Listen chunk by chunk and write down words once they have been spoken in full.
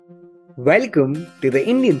Welcome to the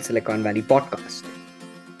Indian Silicon Valley podcast.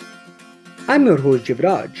 I'm your host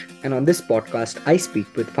Jivraj, and on this podcast, I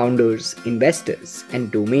speak with founders, investors,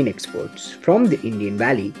 and domain experts from the Indian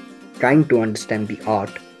Valley trying to understand the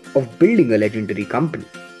art of building a legendary company.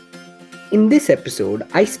 In this episode,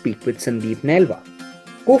 I speak with Sandeep Nelva,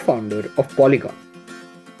 co founder of Polygon.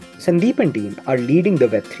 Sandeep and team are leading the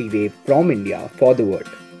Web3 wave from India for the world.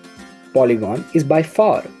 Polygon is by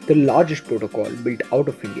far the largest protocol built out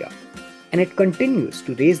of India, and it continues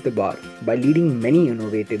to raise the bar by leading many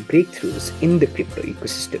innovative breakthroughs in the crypto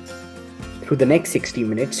ecosystem. Through the next 60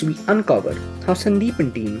 minutes, we uncover how Sandeep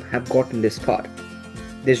and team have gotten this far.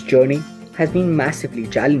 This journey has been massively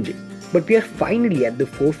challenging, but we are finally at the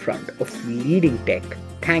forefront of leading tech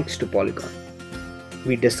thanks to Polygon.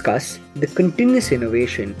 We discuss the continuous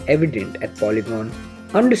innovation evident at Polygon,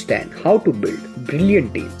 understand how to build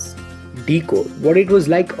brilliant teams, decode what it was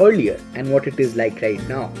like earlier and what it is like right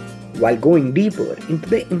now, while going deeper into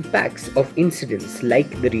the impacts of incidents like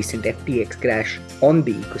the recent FTX crash on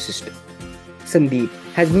the ecosystem. Sandeep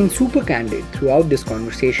has been super candid throughout this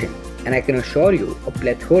conversation, and I can assure you a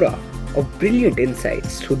plethora of brilliant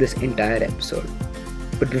insights through this entire episode.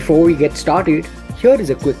 But before we get started, here is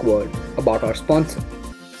a quick word about our sponsor.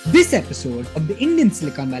 This episode of the Indian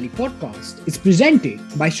Silicon Valley podcast is presented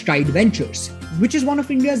by Stride Ventures, which is one of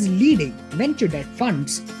India's leading venture debt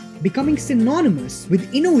funds, becoming synonymous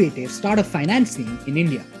with innovative startup financing in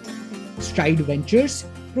India. Stride Ventures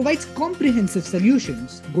provides comprehensive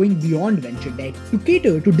solutions going beyond venture debt to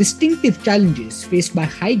cater to distinctive challenges faced by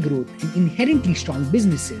high growth and inherently strong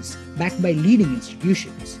businesses backed by leading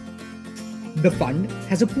institutions. The fund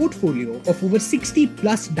has a portfolio of over 60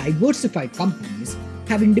 plus diversified companies,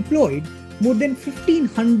 having deployed more than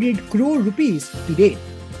 1,500 crore rupees to date.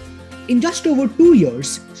 In just over 2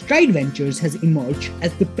 years, Stride Ventures has emerged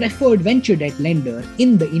as the preferred venture debt lender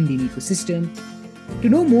in the Indian ecosystem. To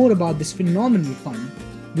know more about this phenomenal fund,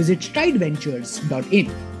 visit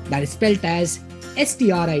strideventures.in. That is spelled as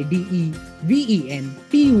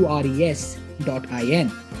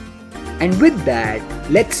STRIDEVENTURES.IN. And with that,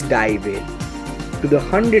 let's dive in to the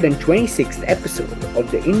 126th episode of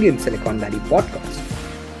the Indian Silicon Valley podcast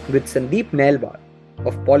with Sandeep Nelwar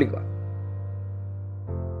of Polygon.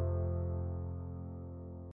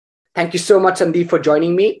 Thank you so much, Sandeep, for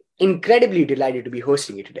joining me. Incredibly delighted to be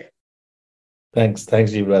hosting you today. Thanks,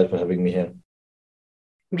 Jibraj, for having me here.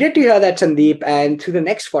 Great to hear that, Sandeep. And through the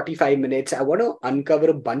next 45 minutes, I want to uncover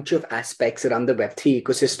a bunch of aspects around the Web3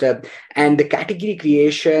 ecosystem and the category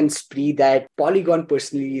creation spree that Polygon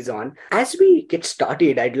personally is on. As we get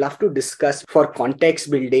started, I'd love to discuss, for context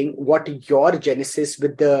building, what your genesis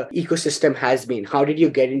with the ecosystem has been. How did you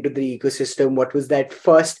get into the ecosystem? What was that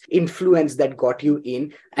first influence that got you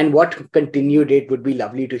in? And what continued it would be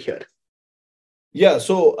lovely to hear. Yeah,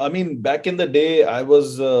 so I mean, back in the day, I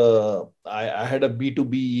had a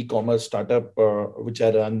B2B e-commerce startup, which I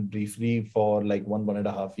ran briefly for like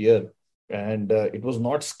 1.5 years. And it was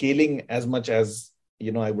not scaling as much as,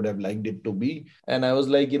 I would have liked it to be. And I was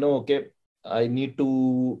like, okay, I need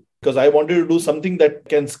to, because I wanted to do something that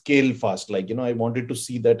can scale fast. Like, I wanted to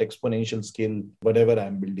see that exponential scale, whatever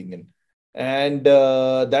I'm building in. And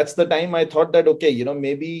that's the time I thought that, okay,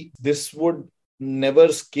 maybe this would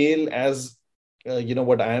never scale as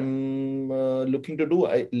what I'm looking to do.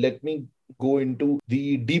 Let me go into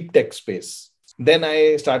the deep tech space. Then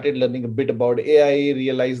I started learning a bit about AI,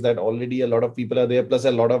 realized that already a lot of people are there, plus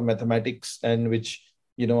a lot of mathematics, and which,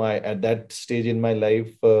 I at that stage in my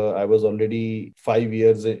life, I was already 5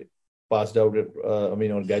 years passed out,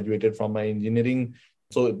 or graduated from my engineering.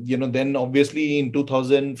 So, then obviously in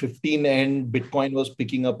 2015 and Bitcoin was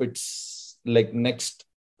picking up its like next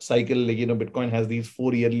cycle. Bitcoin has these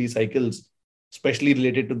 4 yearly cycles, especially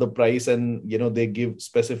related to the price, and they give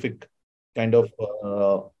specific kind of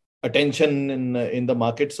attention in the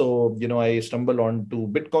market. So I stumbled on to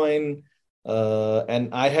Bitcoin,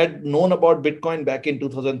 and I had known about Bitcoin back in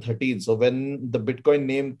 2013. So when the Bitcoin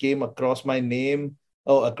name came across my mind,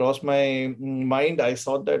 I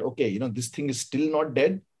saw that okay, this thing is still not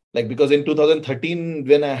dead. Like, because in 2013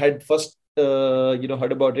 when I had first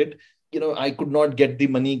heard about it, I could not get the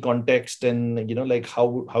money context and, like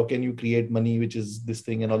how can you create money, which is this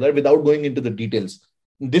thing and all that, without going into the details.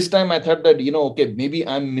 This time I thought that, okay, maybe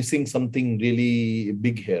I'm missing something really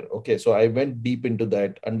big here. Okay. So I went deep into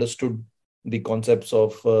that, understood the concepts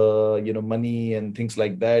of, money and things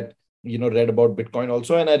like that, read about Bitcoin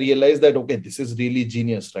also. And I realized that, okay, this is really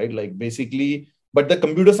genius, right? Like basically, but the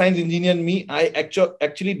computer science engineer in me, I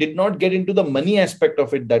actually did not get into the money aspect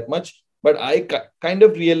of it that much. But I kind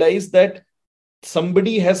of realized that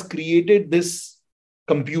somebody has created this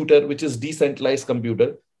computer, which is decentralized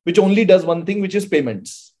computer, which only does one thing, which is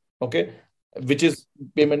payments. Okay. Which is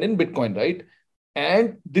payment in Bitcoin, right?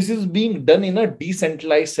 And this is being done in a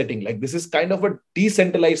decentralized setting. Like this is kind of a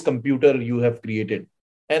decentralized computer you have created.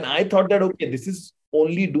 And I thought that, okay, this is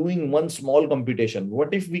only doing one small computation.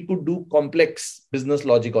 What if we could do complex business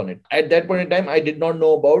logic on it? At that point in time, I did not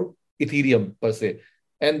know about Ethereum per se.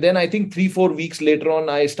 And then I think 3-4 weeks later on,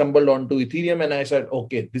 I stumbled onto Ethereum and I said,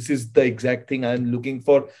 okay, this is the exact thing I'm looking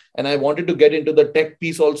for. And I wanted to get into the tech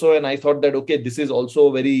piece also. And I thought that, okay, this is also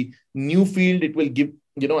a very new field. It will give,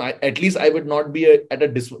 at least I would not be at a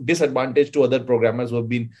disadvantage to other programmers who have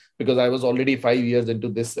been, because I was already 5 years into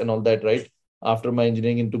this and all that, right? After my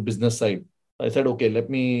engineering into business side. I said, okay,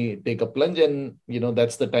 let me take a plunge. And,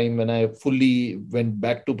 that's the time when I fully went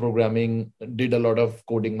back to programming, did a lot of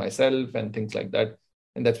coding myself and things like that.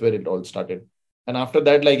 And that's where it all started. And after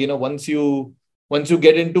that, like, once you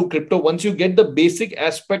get into crypto, once you get the basic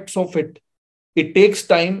aspects of it, it takes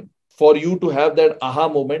time for you to have that aha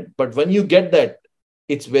moment. But when you get that,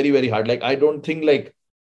 it's very, very hard. Like, I don't think like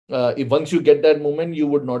if once you get that moment, you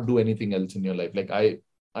would not do anything else in your life. Like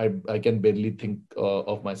I can barely think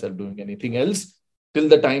of myself doing anything else till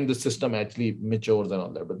the time the system actually matures and all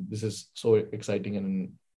that. But this is so exciting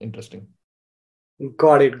and interesting.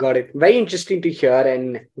 Got it. Very interesting to hear,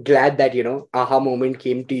 and glad that, aha moment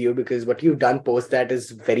came to you, because what you've done post that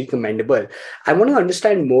is very commendable. I want to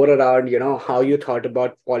understand more around, how you thought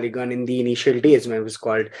about Polygon in the initial days when it was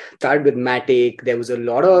called. Started with Matic. There was a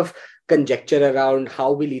lot of conjecture around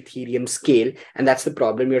how will Ethereum scale, and that's the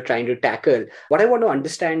problem you're trying to tackle. What I want to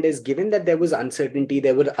understand is, given that there was uncertainty,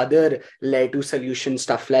 there were other layer 2 solutions,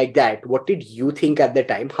 stuff like that, what did you think at the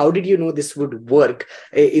time? How did you know this would work,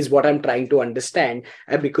 is what I'm trying to understand,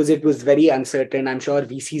 because it was very uncertain. I'm sure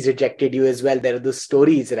VCs rejected you as well. There are those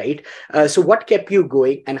stories, right? So what kept you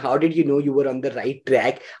going, and how did you know you were on the right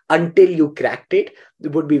track until you cracked it?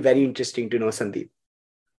 It would be very interesting to know, Sandeep.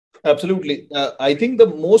 Absolutely. I think the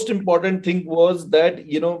most important thing was that,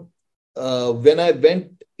 when I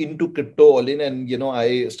went into crypto all in and,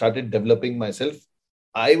 I started developing myself,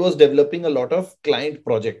 I was developing a lot of client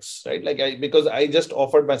projects, right? Because I just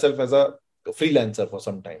offered myself as a freelancer for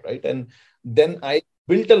some time, right? And then I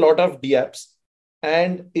built a lot of dApps.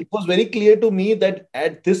 And it was very clear to me that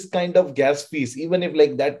at this kind of gas fees, even if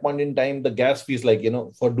like that point in time, the gas fees, like,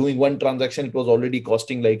 for doing one transaction, it was already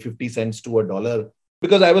costing like 50 cents to $1.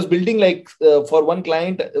 Because I was building like for one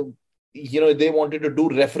client, they wanted to do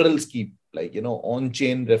referral scheme, like,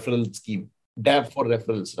 on-chain referral scheme, dApp for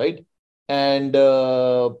referrals, right? And,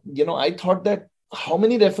 I thought that how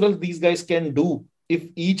many referrals these guys can do if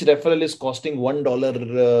each referral is costing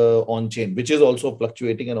 $1 on-chain, which is also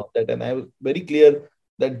fluctuating and all that. And I was very clear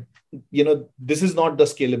that, this is not the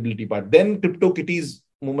scalability part. Then CryptoKitties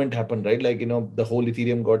movement happened, right? Like, the whole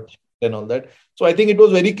Ethereum got and all that. So I think it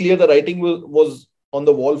was very clear the writing was on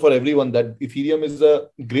the wall for everyone that Ethereum is a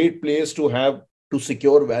great place to have to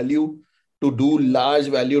secure value, to do large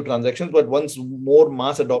value transactions. But once more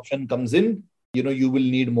mass adoption comes in, you will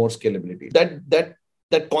need more scalability.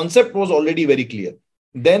 That concept was already very clear.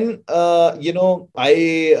 Then, I and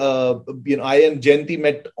Jayanti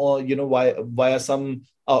met, via some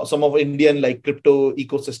of Indian like crypto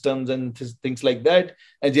ecosystems and things like that.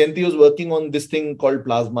 And Jayanti was working on this thing called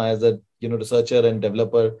Plasma as a, researcher and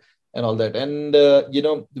developer and all that. And,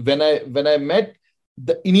 when I met,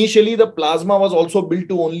 initially the Plasma was also built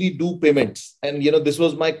to only do payments. And, this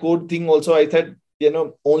was my code thing also. I thought,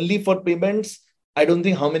 only for payments, I don't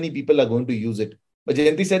think how many people are going to use it. But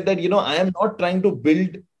Jayanti said that, I am not trying to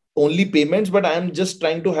build only payments, but I am just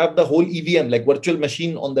trying to have the whole EVM, like virtual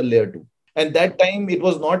machine on the layer 2. And that time it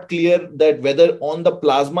was not clear that whether on the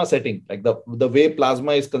Plasma setting, like the way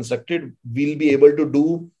Plasma is constructed, we'll be able to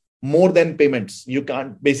do more than payments. You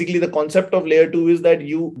can't, basically the concept of layer 2 is that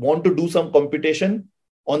you want to do some computation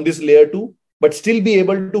on this layer 2, but still be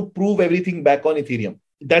able to prove everything back on Ethereum.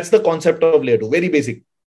 That's the concept of layer 2, very basic.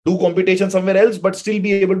 Do computation somewhere else, but still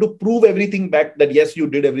be able to prove everything back that yes, you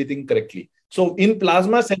did everything correctly. So in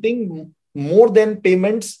Plasma setting, more than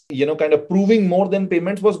payments, kind of proving more than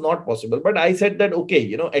payments was not possible. But I said that,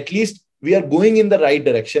 okay, at least we are going in the right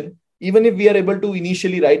direction. Even if we are able to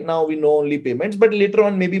initially, right now, we know only payments, but later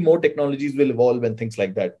on, maybe more technologies will evolve and things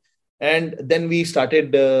like that. And then we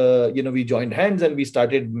started, we joined hands and we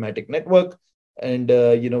started Matic Network. And,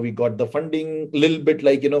 we got the funding a little bit,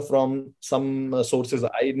 like, from some sources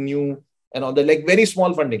I knew and all that, like very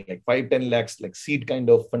small funding, like 5-10 lakhs, like seed kind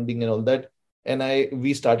of funding and all that. And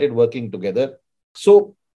we started working together.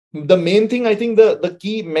 So the main thing, I think the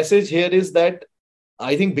key message here is that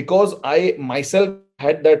I think because I myself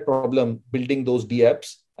had that problem building those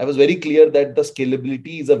dApps, I was very clear that the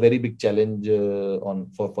scalability is a very big challenge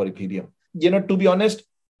for Ethereum. To be honest,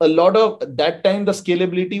 a lot of that time, the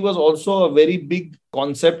scalability was also a very big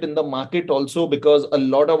concept in the market also, because a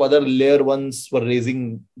lot of other layer ones were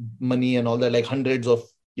raising money and all that, like hundreds of,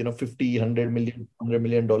 50, 100 million, $100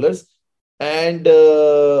 million. And,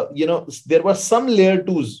 there were some layer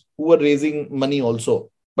twos who were raising money also.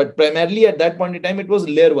 But primarily at that point in time, it was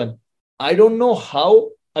layer one. I don't know how,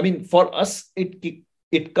 I mean, for us,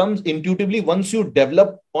 it comes intuitively once you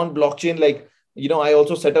develop on blockchain, like, I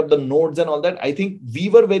also set up the nodes and all that. I think we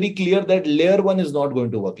were very clear that layer one is not going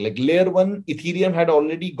to work. Like layer one, Ethereum had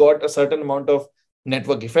already got a certain amount of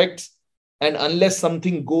network effects. And unless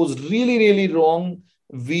something goes really, really wrong,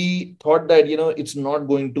 we thought that, it's not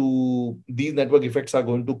going to, these network effects are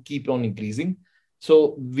going to keep on increasing.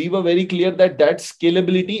 So we were very clear that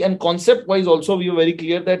scalability, and concept wise also, we were very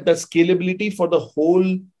clear that the scalability for the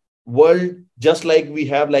whole world, just like we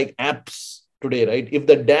have like apps today, right? If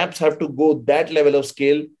the dApps have to go that level of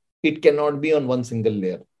scale, it cannot be on one single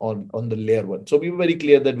layer or on the layer one. So we were very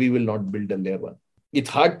clear that we will not build a layer one. It's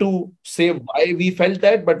hard to say why we felt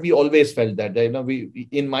that, but we always felt that, we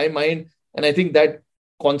in my mind, and I think that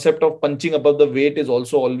concept of punching above the weight is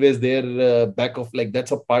also always there back of, like,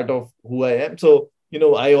 that's a part of who I am. So,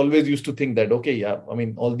 I always used to think that, okay, yeah, I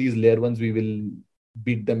mean, all these layer ones, we will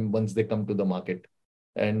beat them once they come to the market.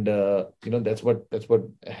 And, that's what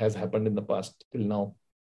has happened in the past till now.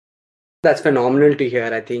 That's phenomenal to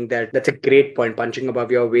hear. I think that's a great point, punching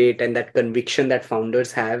above your weight, and that conviction that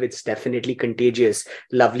founders have. It's definitely contagious.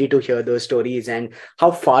 Lovely to hear those stories and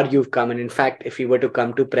how far you've come. And in fact, if we were to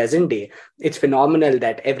come to present day, it's phenomenal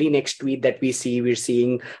that every next tweet that we see, we're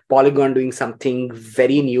seeing Polygon doing something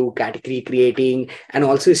very new, category creating, and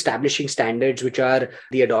also establishing standards, which are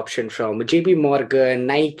the adoption from JP Morgan,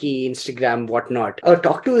 Nike, Instagram, whatnot.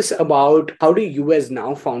 Talk to us about how do you, as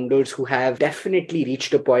now founders who have definitely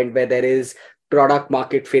reached a point where there is product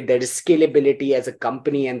market fit, there is scalability as a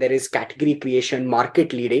company, and there is category creation,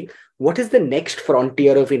 market leading. What is the next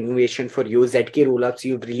frontier of innovation for you? ZK rollups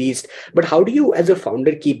you've released, but how do you as a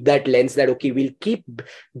founder keep that lens that, okay, we'll keep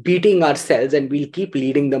beating ourselves and we'll keep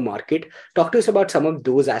leading the market? Talk to us about some of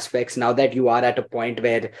those aspects now that you are at a point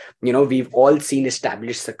where, we've all seen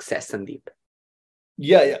established success, Sandeep.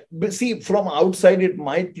 Yeah. But see, from outside, it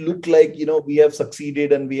might look like, we have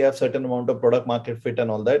succeeded and we have certain amount of product market fit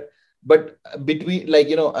and all that. But between, like,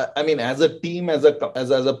 I mean, as a team, as a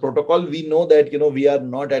protocol, we know that, we are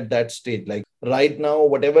not at that stage. Like right now,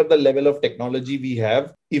 whatever the level of technology we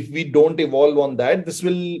have, if we don't evolve on that, this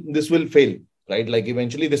will fail, right? Like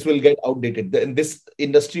eventually this will get outdated. And this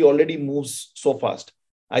industry already moves so fast.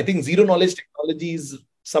 I think zero knowledge technology is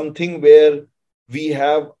something where we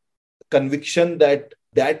have conviction that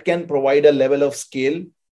can provide a level of scale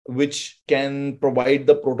which can provide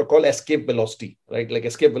the protocol escape velocity, right? Like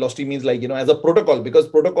escape velocity means, like, as a protocol, because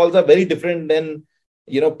protocols are very different than,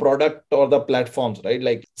 product or the platforms, right?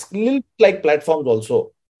 Like it's a little like platforms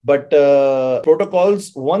also. But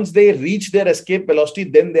protocols, once they reach their escape velocity,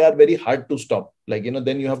 then they are very hard to stop. Like,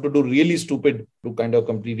 then you have to do really stupid to kind of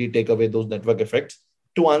completely take away those network effects.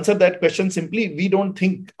 To answer that question simply, I don't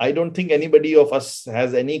think anybody of us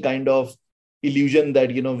has any kind of illusion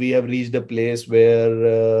that, we have reached a place where,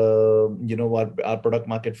 our product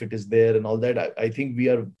market fit is there and all that. I think we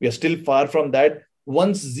are still far from that.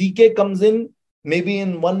 Once ZK comes in, maybe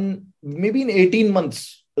in 18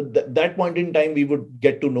 months, that point in time, we would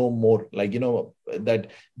get to know more, like,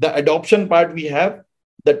 that the adoption part we have,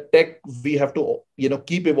 the tech, we have to,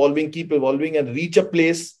 keep evolving and reach a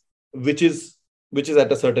place which is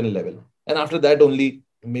at a certain level. And after that only,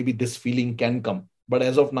 maybe this feeling can come. But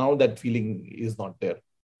as of now, that feeling is not there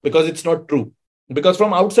because it's not true. Because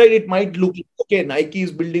from outside, it might look, okay, Nike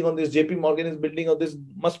is building on this, JP Morgan is building on this,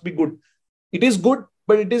 must be good. It is good,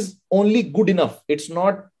 but it is only good enough. It's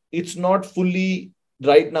not fully,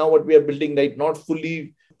 right now, what we are building, right? Not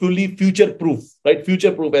fully future-proof, right?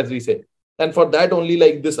 Future-proof, as we say. And for that only,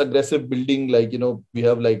 like this aggressive building, like, we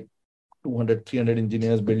have like 200, 300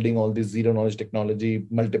 engineers building all this zero knowledge technology,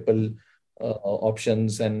 multiple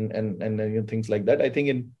options and things like that. I think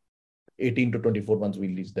in 18 to 24 months,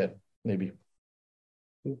 we'll reach there, maybe.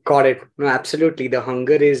 Got it. No, absolutely. The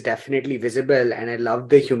hunger is definitely visible, and I love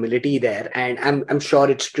the humility there. And I'm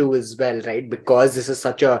sure it's true as well, right? Because this is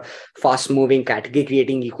such a fast-moving category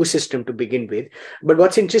creating ecosystem to begin with. But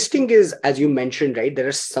what's interesting is, as you mentioned, right, there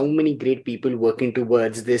are so many great people working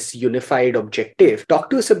towards this unified objective.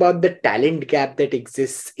 Talk to us about the talent gap that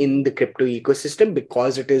exists in the crypto ecosystem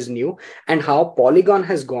because it is new, and how Polygon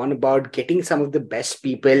has gone about getting some of the best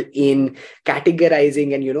people in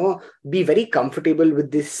categorizing and, be very comfortable with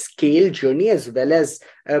this scale journey as well as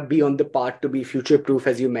be on the path to be future proof,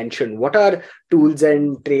 as you mentioned? What are tools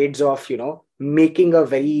and trades of, making a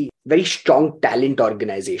very, very strong talent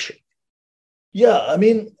organization? Yeah, I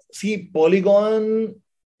mean, see, Polygon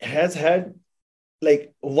has had,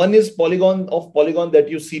 like, one is Polygon that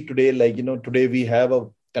you see today. Like, today we have a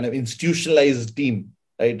kind of institutionalized team,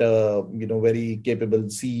 right? Very capable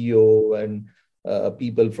CEO and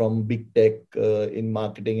people from big tech in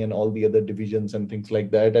marketing and all the other divisions and things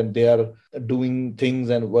like that. And they are doing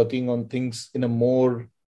things and working on things in a more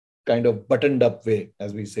kind of buttoned up way,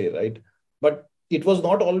 as we say, right? But it was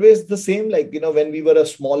not always the same. Like, when we were a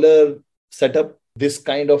smaller setup, this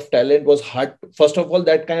kind of talent was hard. First of all,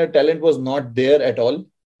 that kind of talent was not there at all.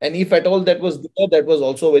 And if at all that was there, that was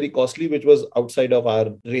also very costly, which was outside of our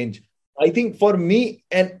range. I think for me,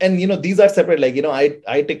 and these are separate. Like,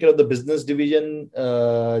 I take care of the business division,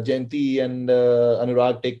 Jayanti and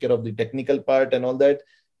Anurag take care of the technical part and all that.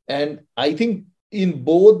 And I think in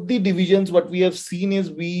both the divisions, what we have seen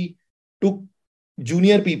is we took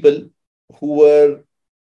junior people who were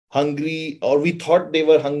hungry, or we thought they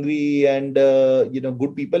were hungry and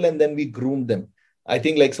good people, and then we groomed them. I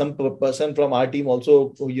think like some person from our team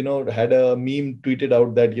also had a meme tweeted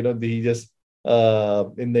out that he just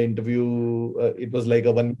in the interview it was like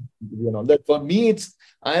a one interview and all that. For me, it's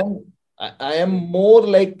I am more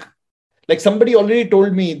like somebody already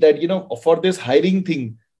told me that for this hiring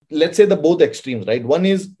thing, let's say the both extremes, right? One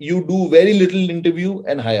is you do very little interview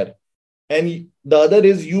and hire, and the other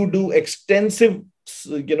is you do extensive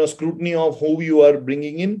scrutiny of who you are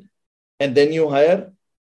bringing in, and then you hire.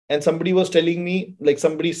 And somebody was telling me, like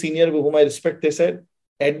somebody senior whom I respect, they said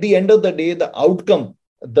at the end of the day, the outcome,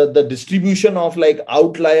 the distribution of like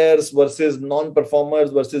outliers versus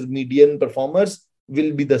non-performers versus median performers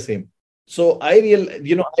will be the same. So I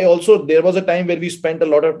also, there was a time where we spent a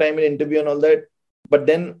lot of time in interview and all that, but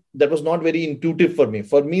then that was not very intuitive for me.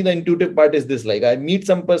 For me, the intuitive part is this: like I meet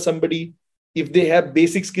somebody, if they have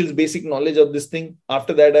basic skills, basic knowledge of this thing,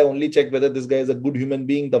 after that, I only check whether this guy is a good human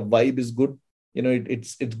being, the vibe is good.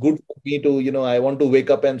 It's good for me to, I want to wake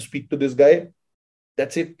up and speak to this guy.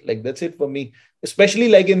 That's it. Like, that's it for me, especially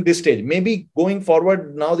like in this stage. Maybe going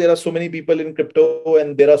forward, now there are so many people in crypto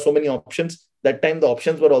and there are so many options. That time, the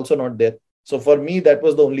options were also not there. So for me, that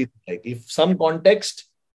was the only thing. Like, if some context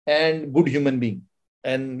and good human being,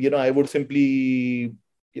 and, I would simply,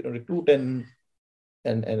 recruit and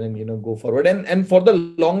then, go forward. And for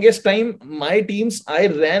the longest time, my teams, I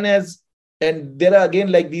ran as, and there are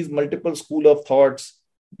again like these multiple school of thoughts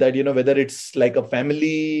that, whether it's like a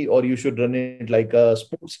family or you should run it like a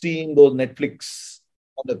sports team, those Netflix,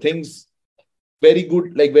 all the things, very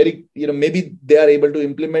good, like very, maybe they are able to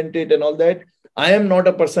implement it and all that. I am not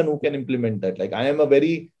a person who can implement that. Like, I am a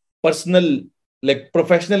very personal, like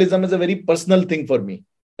professionalism is a very personal thing for me,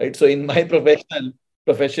 right? So in my professional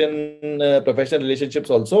relationships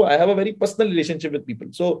also, I have a very personal relationship with people.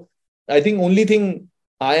 So I think only thing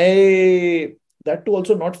that too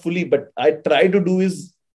also not fully, but I try to do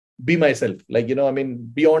is be myself. Like,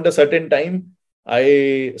 beyond a certain time,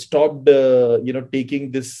 I stopped,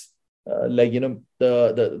 taking this,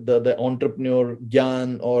 the entrepreneur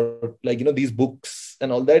gyan, or like, these books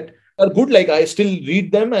and all that are good. Like, I still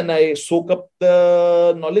read them and I soak up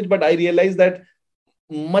the knowledge, but I realize that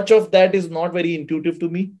much of that is not very intuitive to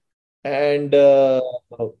me. And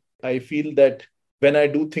I feel that when I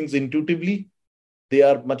do things intuitively, they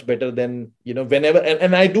are much better than, whenever,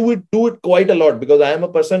 and I do it quite a lot, because I am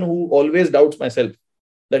a person who always doubts myself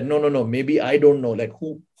that no, maybe I don't know, like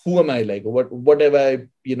who am I, like what have I,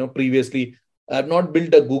 previously, I've not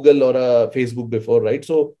built a Google or a Facebook before, right?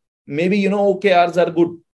 So maybe, OKRs are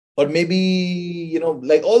good, or maybe,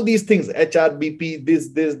 like all these things, HRBP, this,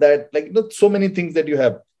 that, like, so many things that you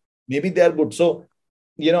have, maybe they are good. So,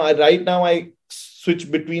 right now I switch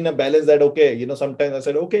between a balance that, okay, sometimes I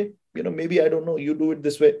said, okay, maybe I don't know, you do it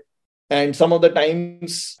this way. And some of the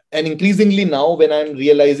times, and increasingly now, when I'm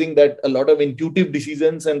realizing that a lot of intuitive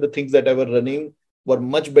decisions and the things that I were running were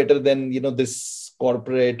much better than, this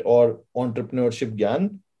corporate or entrepreneurship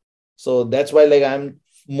gyan. So that's why, like, I'm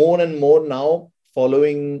more and more now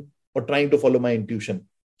following or trying to follow my intuition.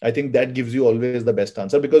 I think that gives you always the best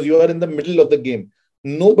answer, because you are in the middle of the game.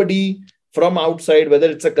 Nobody from outside, whether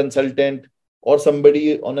it's a consultant or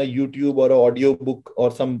somebody on a YouTube or an audio book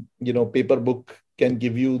or some, paper book, can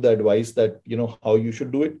give you the advice that, how you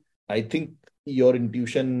should do it. I think your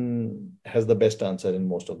intuition has the best answer in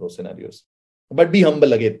most of those scenarios. But be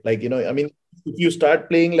humble again. Like, if you start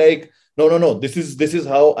playing like, no, this is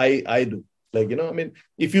how I do. Like,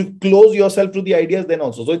 if you close yourself to the ideas, then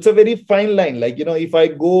also. So it's a very fine line. Like, if I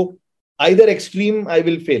go, either extreme, I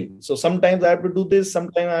will fail. So sometimes I have to do this,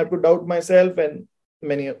 sometimes I have to doubt myself, and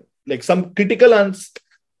many like some critical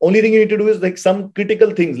only thing you need to do is like some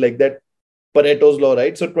critical things like that Pareto's law,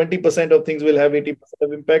 right? So 20% of things will have 80%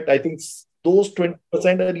 of impact. I think those 20%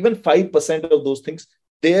 or even 5% of those things,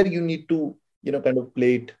 there you need to, kind of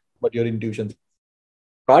play it, what your intuition.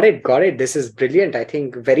 Got it. Got it. This is brilliant. I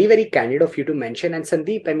think very, very candid of you to mention. And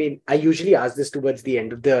Sandeep, I mean, I usually ask this towards the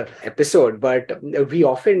end of the episode, but we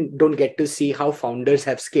often don't get to see how founders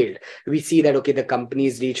have scaled. We see that, okay, the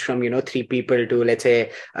company's reached from, 3 people to, let's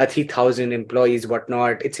say, 3,000 employees,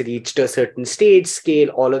 whatnot. It's reached a certain stage, scale,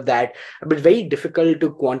 all of that, but very difficult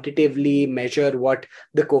to quantitatively measure what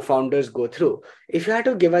the co-founders go through. If you had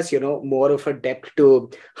to give us, more of a depth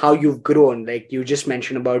to how you've grown, like you just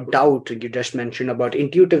mentioned about doubt, you just mentioned about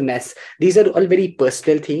intuitiveness, these are all very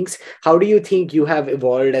personal things. How do you think you have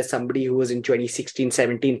evolved as somebody who was in 2016,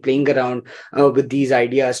 17 playing around with these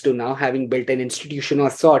ideas to now having built an institution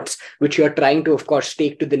of thoughts, which you're trying to, of course,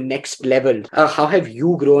 take to the next level? How have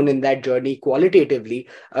you grown in that journey qualitatively?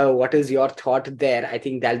 What is your thought there? I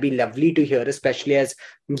think that'll be lovely to hear, especially as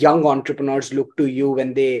young entrepreneurs look to you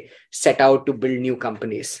when they set out to build new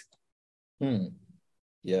companies.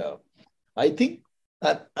 Yeah, I think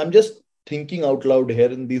I'm just thinking out loud here,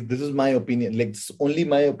 and this is my opinion. Like, it's only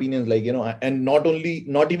my opinions, like, and not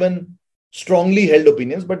even strongly held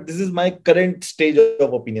opinions, but this is my current stage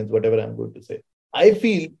of opinions, whatever I'm going to say. I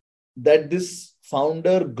feel that this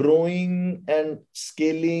founder growing and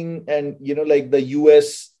scaling, and like the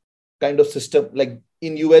US kind of system, like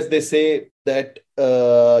in US they say that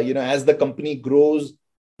as the company grows,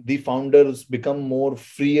 the founders become more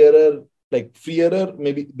freer,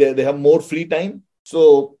 maybe they have more free time.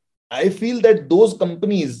 So I feel that those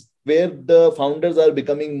companies where the founders are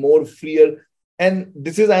becoming more freer, and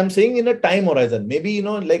this is, I'm saying, in a time horizon, maybe,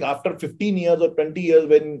 like after 15 years or 20 years,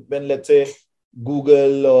 when let's say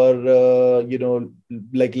Google or,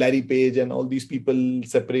 like Larry Page and all these people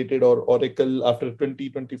separated, or Oracle, after 20,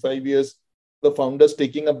 25 years, the founders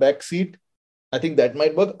taking a back seat, I think that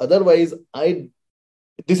might work. Otherwise,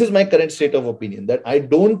 this is my current state of opinion, that I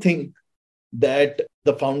don't think that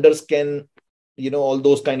the founders can, all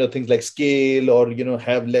those kind of things like scale or,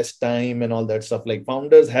 have less time and all that stuff. Like,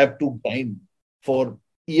 founders have to grind for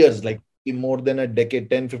years, like more than a decade,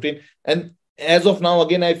 10, 15. And as of now,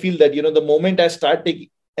 again, I feel that, the moment I start taking,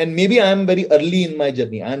 and maybe I'm very early in my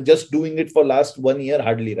journey, I'm just doing it for last 1 year,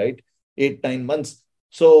 hardly, right? 8, 9 months.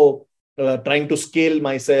 So trying to scale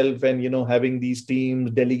myself and, having these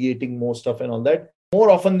teams, delegating more stuff and all that. More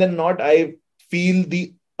often than not, I feel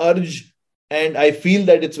the urge, and I feel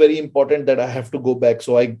that it's very important that I have to go back.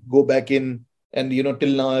 So I go back in, and,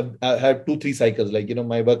 till now I have 2-3 cycles. Like,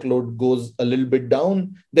 my workload goes a little bit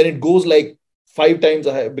down, then it goes like 5 times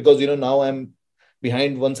because, now I'm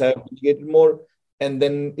behind once I have delegated more, and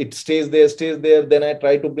then it stays there. Then I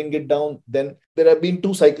try to bring it down. Then there have been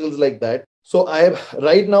 2 cycles like that. So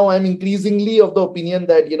right now I'm increasingly of the opinion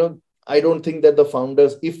that, I don't think that the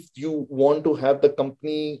founders, if you want to have the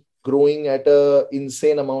company growing at a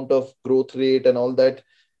insane amount of growth rate and all that,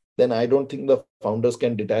 then I don't think the founders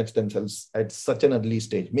can detach themselves at such an early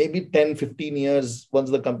stage. Maybe 10, 15 years, once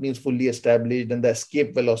the company is fully established and the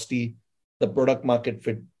escape velocity, the product market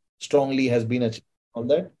fit strongly has been achieved, all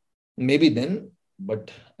that, maybe then.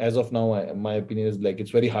 But as of now, my opinion is like,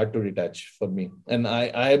 it's very hard to detach for me. And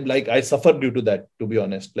I suffer due to that, to be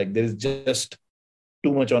honest. Like, there is just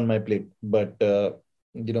too much on my plate, but,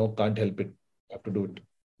 can't help it. I have to do it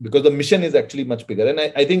because the mission is actually much bigger. And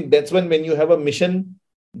I think that's when you have a mission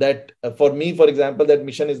that, for me, for example, that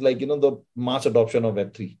mission is like, the mass adoption of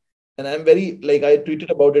Web3. And I'm very, like, I tweeted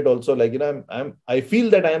about it also, like, I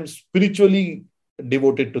feel that I am spiritually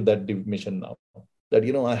devoted to that mission now, that,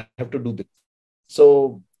 I have to do this.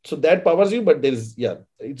 So that powers you, but it's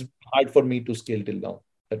hard for me to scale till now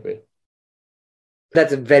that way.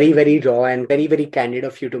 That's very, very raw and very, very candid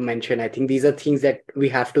of you to mention. I think these are things that we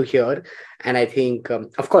have to hear. And I think,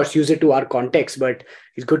 of course, use it to our context, but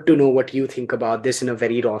it's good to know what you think about this in a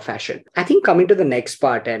very raw fashion. I think coming to the next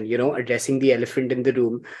part and, addressing the elephant in the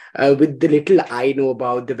room, with the little I know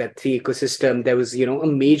about the Web3 ecosystem, there was, a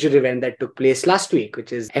major event that took place last week,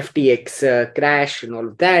 which is FTX crash and all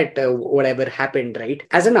of that, whatever happened, right?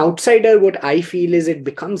 As an outsider, what I feel is it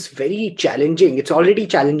becomes very challenging. It's already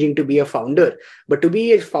challenging to be a founder, but to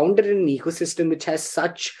be a founder in an ecosystem which has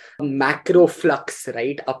such macro flux,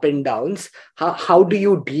 right, up and downs, how do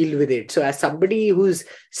you deal with it? So as somebody who's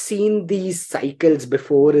seen these cycles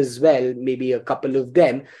before as well, maybe a couple of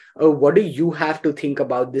them, what do you have to think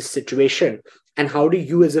about this situation? And how do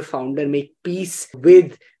you as a founder make peace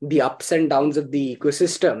with the ups and downs of the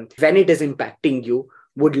ecosystem when it is impacting you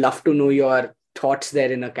Would love to know your thoughts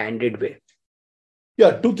there in a candid way.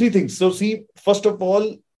 Yeah, two, three things. So see, first of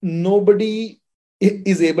all, nobody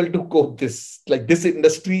is able to cope this. Like this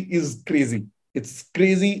industry is crazy. It's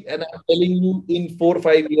crazy. And I'm telling you, in 4 or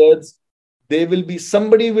 5 years, there will be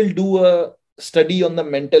somebody will do a study on the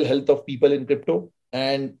mental health of people in crypto.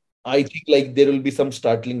 And I think like there will be some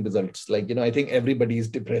startling results. Like, I think everybody is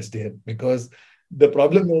depressed here because the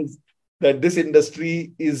problem is that this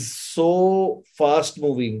industry is so fast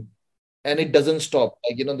moving and it doesn't stop.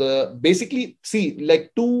 Like, the basically see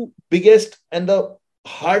like two biggest and the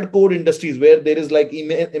hardcore industries where there is like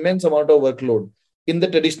immense amount of workload in the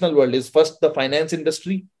traditional world is first the finance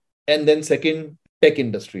industry and then second tech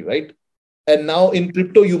industry, right? And now in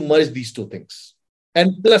crypto, you merge these two things.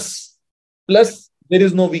 And plus there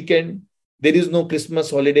is no weekend, there is no Christmas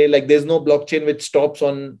holiday, like there's no blockchain which stops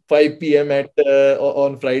on 5 p.m. at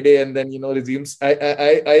on Friday and then resumes.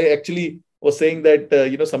 I actually was saying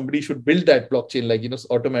that somebody should build that blockchain, like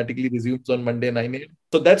automatically resumes on Monday 9 a.m.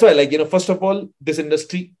 So that's why, like first of all, this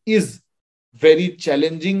industry is very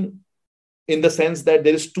challenging in the sense that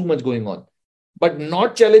there is too much going on, but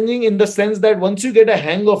not challenging in the sense that once you get a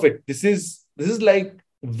hang of it, this is like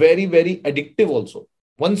very very addictive also.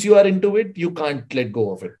 Once you are into it, you can't let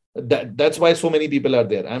go of it. That's why so many people are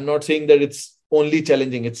there. I'm not saying that it's only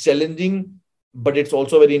challenging. It's challenging, but it's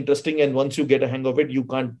also very interesting. And once you get a hang of it, you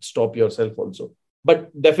can't stop yourself also.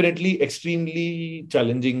 But definitely extremely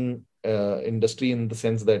challenging industry in the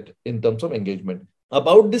sense that in terms of engagement.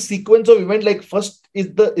 About this sequence of event, like first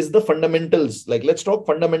is the fundamentals. Like let's talk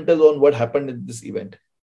fundamentals on what happened in this event.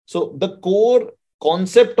 So the core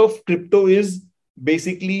concept of crypto is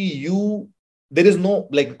basically there is no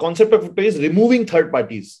like concept of crypto is removing third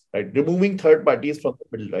parties, right? Removing third parties from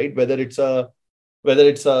the middle, right? Whether it's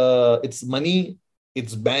money,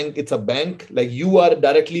 it's a bank, like you are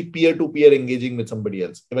directly peer-to-peer engaging with somebody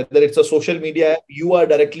else. Whether it's a social media app, you are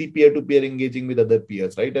directly peer-to-peer engaging with other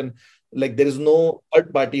peers, right? And like there is no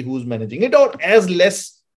third party who's managing it, or as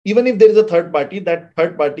less, even if there is a third party, that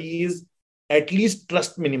third party is at least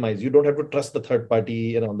trust minimized. You don't have to trust the third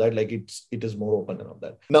party and all that. Like it is more open and all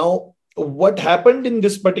that. Now, what happened in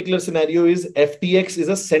this particular scenario is FTX is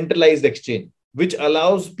a centralized exchange, which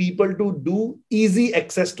allows people to do easy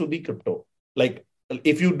access to the crypto. Like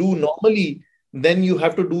if you do normally, then you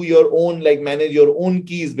have to do your own, like manage your own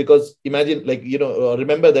keys, because imagine like,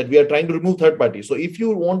 remember that we are trying to remove third parties. So if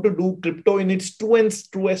you want to do crypto in its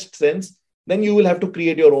truest sense, then you will have to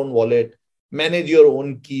create your own wallet, manage your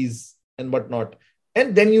own keys and whatnot.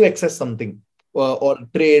 And then you access something or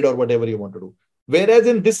trade or whatever you want to do. Whereas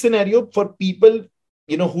in this scenario, for people,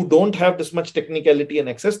 who don't have this much technicality and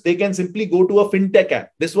access, they can simply go to a fintech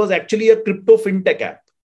app. This was actually a crypto fintech app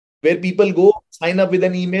where people go sign up with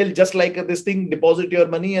an email, just like this thing, deposit your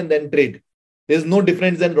money and then trade. There's no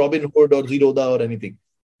difference than Robinhood or Zerodha or anything.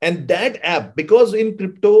 And that app, because in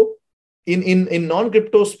crypto, in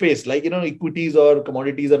non-crypto space, like, equities or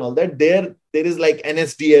commodities and all that, there is like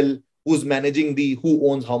NSDL who's managing who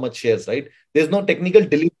owns how much shares, right? There's no technical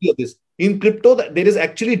delivery of this. In crypto, there is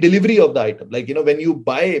actually delivery of the item. Like, when you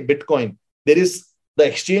buy Bitcoin, the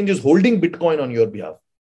exchange is holding Bitcoin on your behalf.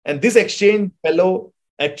 And this exchange fellow,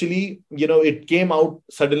 actually, it came out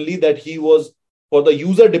suddenly that he was, for the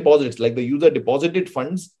user deposits, like the user deposited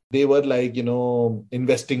funds, they were like,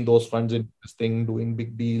 investing those funds in this thing, doing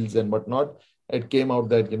big deals and whatnot. It came out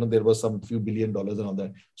that, there was some few $billion and all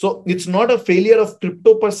that. So it's not a failure of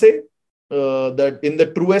crypto per se, that in the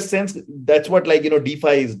truest sense, that's what like, DeFi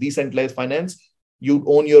is, decentralized finance. You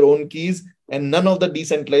own your own keys, and none of the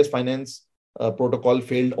decentralized finance protocol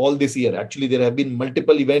failed all this year. Actually, there have been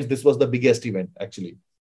multiple events. This was the biggest event, actually.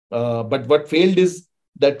 But what failed is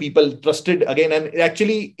that people trusted again. And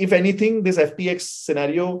actually, if anything, this FTX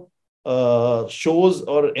scenario shows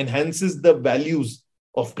or enhances the values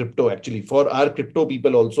of crypto, actually, for our crypto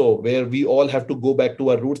people also, where we all have to go back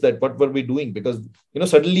to our roots, that what were we doing? Because,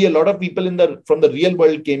 suddenly a lot of people from the real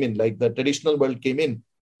world came in, like the traditional world came in,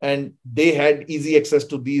 and they had easy access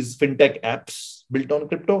to these fintech apps built on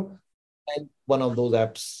crypto. And one of those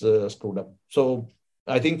apps screwed up. So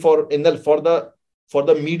I think for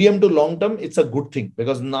the medium to long term, it's a good thing,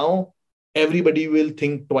 because now everybody will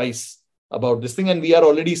think twice about this thing. And we are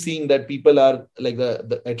already seeing that people are like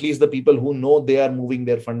at least the people who know, they are moving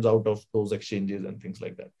their funds out of those exchanges and things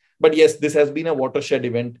like that. But yes, this has been a watershed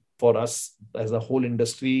event for us as a whole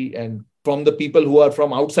industry. And from the people who are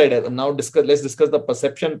from outside, now let's discuss the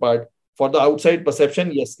perception part. For the outside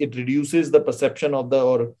perception, yes, it reduces the perception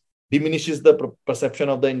or diminishes the perception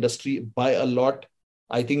of the industry by a lot.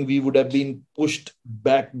 I think we would have been pushed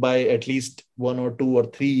back by at least 1 or 2 or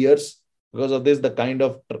 3 years because of this. The kind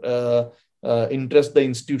of interest the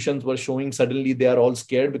institutions were showing, suddenly they are all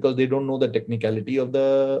scared because they don't know the technicality of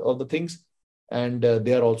the things, and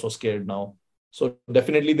they are also scared now. So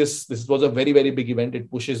definitely this was a very, very big event. It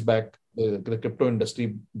pushes back the crypto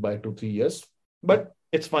industry by 2-3 years, but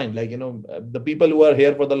it's fine. Like, the people who are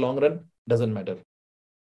here for the long run, doesn't matter.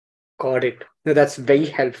 Got it. No, that's very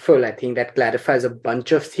helpful. I think that clarifies a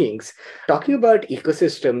bunch of things. Talking about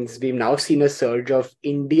ecosystems, we've now seen a surge of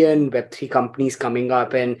Indian Web3 companies coming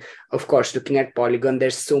up. And of course, looking at Polygon,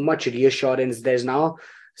 there's so much reassurance. There's now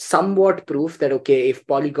somewhat proof that, okay, if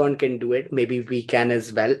Polygon can do it, maybe we can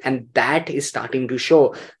as well. And that is starting to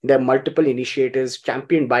show. There are multiple initiatives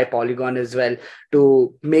championed by Polygon as well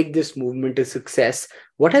to make this movement a success.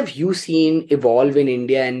 What have you seen evolve in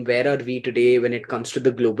India, and where are we today when it comes to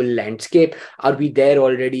the global landscape? Are we there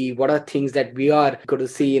already? What are things that we are going to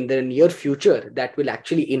see in the near future that will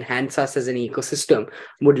actually enhance us as an ecosystem?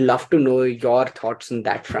 Would love to know your thoughts on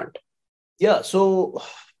that front. Yeah, so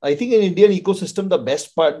I think in Indian ecosystem, the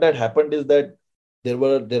best part that happened is that there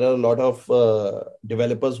are a lot of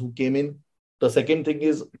developers who came in. The second thing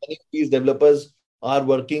is, many of these developers are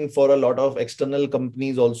working for a lot of external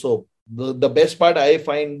companies also. The best part I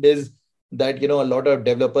find is that, a lot of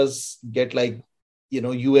developers get like,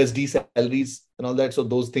 USD salaries and all that. So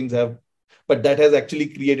those things but that has actually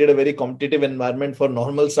created a very competitive environment for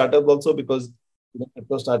normal startups also, because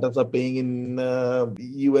crypto startups are paying in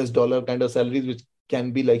US dollar kind of salaries, which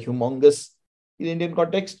can be like humongous in Indian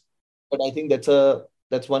context. But I think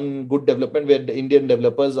that's one good development, where the Indian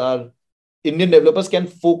developers can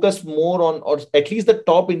focus more on, or at least the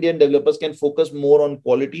top Indian developers can focus more on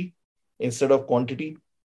quality instead of quantity.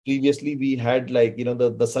 Previously, we had like,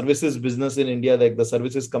 the services business in India, like the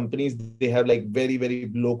services companies, they have like very,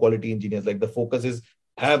 very low quality engineers. Like the focus is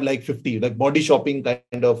have like 50, like body shopping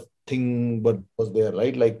kind of thing was there,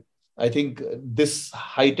 right? Like, I think this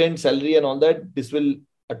heightened salary and all that, this will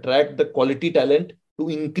attract the quality talent to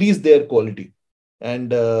increase their quality and,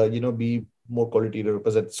 be more quality to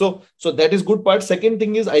represent. So that is good part. Second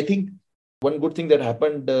thing is, I think one good thing that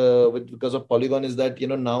happened because of Polygon is that,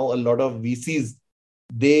 now a lot of VCs,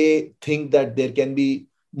 they think that there can be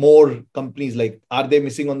more companies, like, are they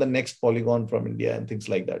missing on the next Polygon from India and things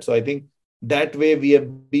like that. So I think that way we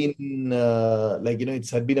have been it's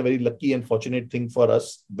had been a very lucky and fortunate thing for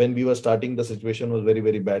us. When we were starting, the situation was very,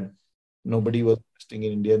 very bad. Nobody was investing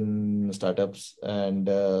in Indian startups. And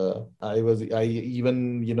I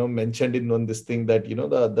even, mentioned in on this thing that,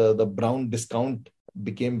 the brown discount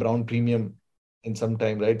became brown premium in some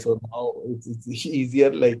time, right? So now it's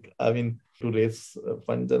easier, like, I mean, to raise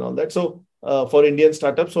funds and all that. So for Indian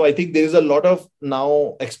startups, so I think there is a lot of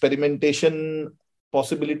now experimentation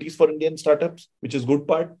possibilities for Indian startups, which is good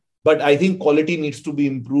part. But I think quality needs to be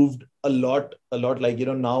improved a lot. Like,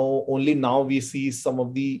 now we see some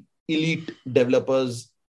of the elite developers,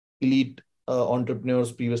 elite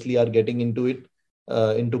entrepreneurs previously are getting into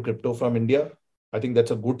crypto from India. I think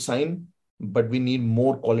that's a good sign, but we need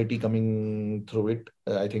more quality coming through it.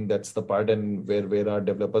 I think that's the part, and where our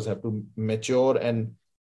developers have to mature. And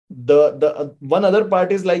the one other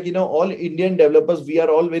part is like, all Indian developers, we are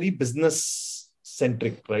all very business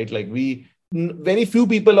centric, right? Like very few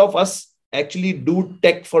people of us actually do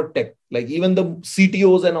tech for tech. Like even the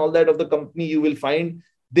CTOs and all that of the company, you will find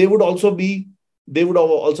they would have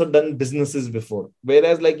also done businesses before.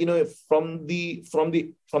 Whereas, like, from the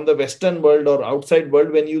Western world or outside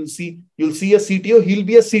world, when you'll see a CTO, he'll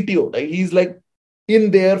be a CTO, right? He's like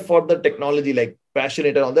in there for the technology, like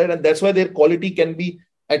passionate and all that. And that's why their quality can be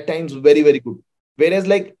at times very, very good. Whereas,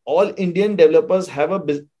 like, all Indian developers have a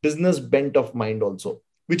business bent of mind also,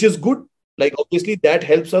 which is good. Like, obviously that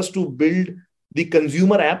helps us to build the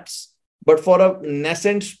consumer apps, but for a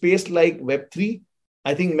nascent space like Web3,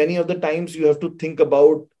 I think many of the times you have to think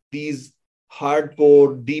about these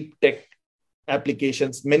hardcore, deep tech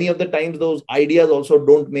applications. Many of the times those ideas also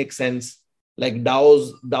don't make sense. Like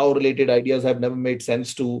DAO related ideas have never made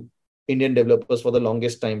sense to Indian developers for the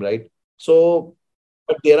longest time, right? So,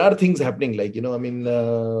 but there are things happening, like, in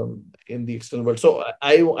the external world. So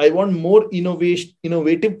I want more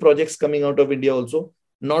innovative projects coming out of India also,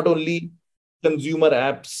 not only consumer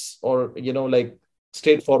apps or, like,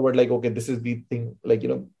 straightforward, like, okay, this is the thing, like,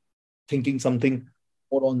 thinking something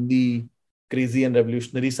more on the crazy and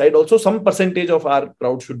revolutionary side. Also, some percentage of our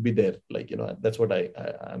crowd should be there. Like, that's what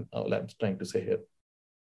I'm trying to say here.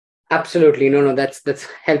 Absolutely. No, that's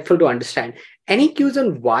helpful to understand. Any cues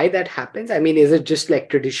on why that happens? I mean, is it just like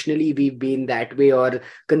traditionally we've been that way, or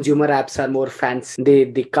consumer apps are more fancy?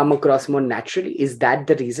 They come across more naturally. Is that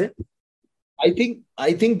the reason? I think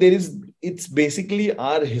it's basically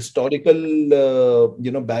our historical,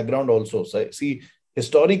 background also. So see,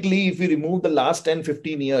 historically, if you remove the last 10,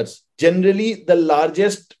 15 years, generally the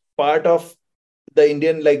largest part of the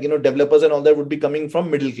Indian, like, developers and all that would be coming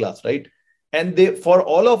from middle class, right? And they, for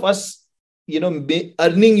all of us,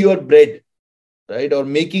 earning your bread, right, or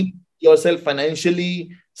making yourself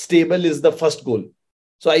financially stable is the first goal.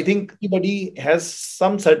 So I think everybody has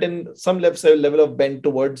some level of bent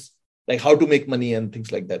towards like how to make money and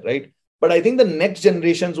things like that, right? But I think the next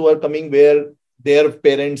generations who are coming, where their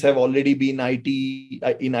parents have already been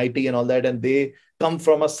in IT and all that, and they come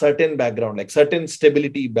from a certain background, like certain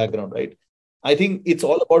stability background, right? I think it's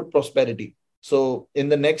all about prosperity. So in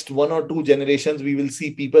the next 1 or 2 generations, we will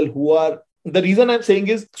see people who are, the reason I'm saying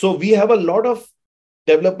is, so we have a lot of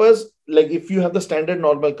developers, like if you have the standard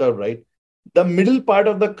normal curve, right? The middle part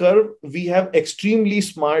of the curve, we have extremely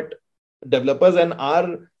smart developers, and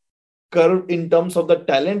our curve in terms of the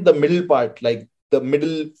talent, the middle part, like the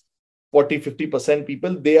middle 40-50%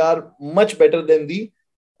 people, they are much better than the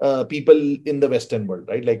people in the Western world,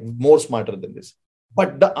 right? Like more smarter than this.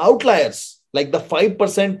 But the outliers, like the 5%,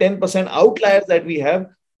 10% outliers that we have,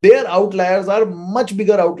 their outliers are much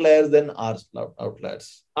bigger outliers than our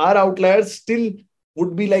outliers. Our outliers still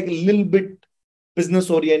would be like a little bit business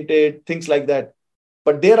oriented, things like that.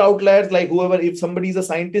 But their outliers, like whoever, if somebody is a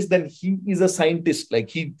scientist, then he is a scientist. Like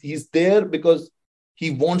he's there because he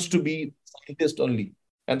wants to be scientist only.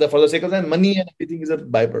 And for the sake of that, money and everything is a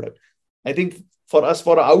byproduct. I think for us,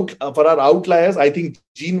 for our outliers, I think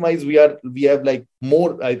gene wise, we have like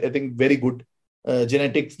more, I think very good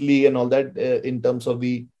genetically and all that in terms of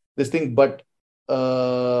this thing. But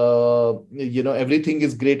everything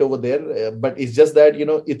is great over there. But it's just that,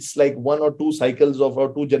 it's like 1 or 2 cycles of,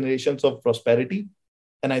 or 2 generations of prosperity.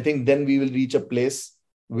 And I think then we will reach a place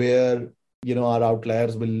where, our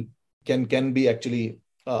outliers can be actually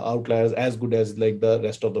outliers as good as like the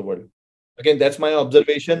rest of the world. Again, that's my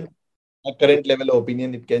observation. A current level of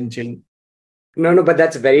opinion, it can change. No, but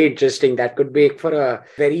that's very interesting. That could make for a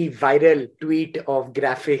very viral tweet of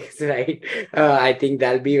graphics, right? I think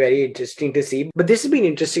that'll be very interesting to see. But this has been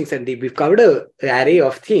interesting, Sandeep. We've covered an array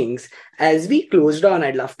of things. As we closed on,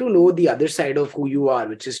 I'd love to know the other side of who you are,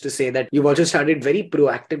 which is to say that you've also started very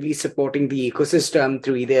proactively supporting the ecosystem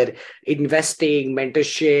through either investing,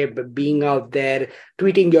 mentorship, being out there,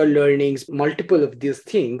 tweeting your learnings, multiple of these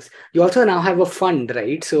things. You also now have a fund,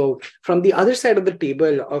 right? So from the other side of the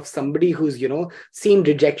table of somebody who's, seen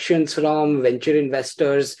rejections from venture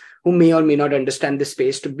investors who may or may not understand the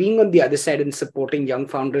space, to being on the other side and supporting young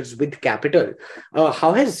founders with capital,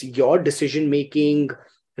 how has your decision making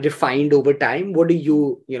refined over time? What do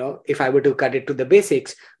you, if I were to cut it to the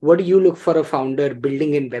basics, what do you look for a founder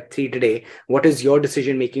building in Web3 today? What is your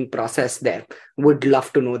decision making process there? Would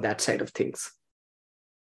love to know that side of things.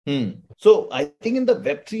 So I think in the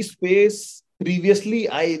Web3 space, previously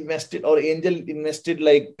I invested, or angel invested,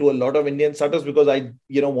 like to a lot of Indian startups, because I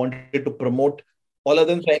wanted to promote all of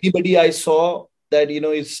them. So anybody I saw that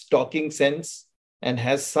is talking sense and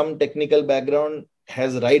has some technical background,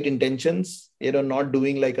 has right intentions, not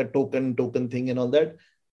doing like a token thing and all that,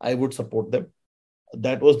 I would support them.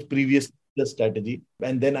 That was previous the strategy.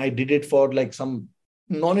 And then I did it for like some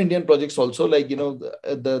non-Indian projects also, like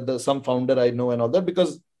the some founder I know and all that,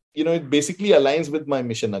 because it basically aligns with my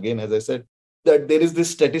mission. Again, as I said, that there is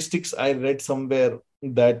this statistics I read somewhere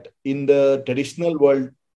that in the traditional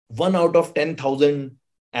world, 1 out of 10,000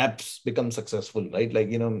 apps become successful, right?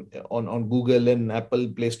 Like, on Google and Apple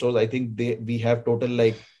Play stores, I think we have total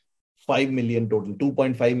like 5 million total,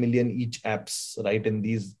 2.5 million each apps, right? In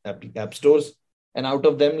these app stores. And out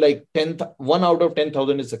of them, like 1 out of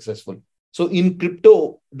 10,000 is successful. So in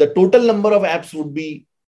crypto, the total number of apps would be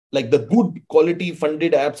like the good quality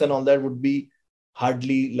funded apps and all that would be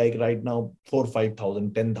hardly like right now 4,000,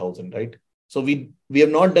 5,000, 10,000, right? So we have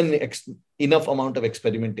not done enough amount of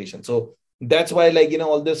experimentation. So that's why, like,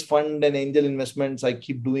 all this fund and angel investments I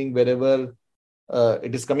keep doing wherever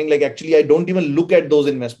it is coming. Like, actually, I don't even look at those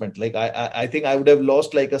investments. Like, I think I would have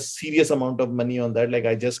lost like a serious amount of money on that. Like,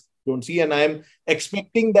 I just don't see. And I'm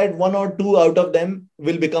expecting that 1 or 2 out of them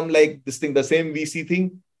will become like this thing, the same VC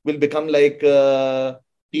thing will become like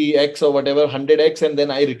TX or whatever, 100x, and then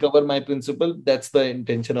I recover my principal. That's the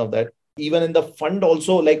intention of that. Even in the fund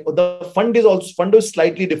also, like the fund is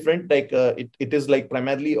slightly different. Like it is like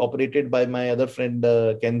primarily operated by my other friend,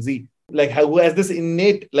 Kenzie, like who has this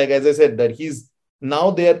innate, like, as I said, that he's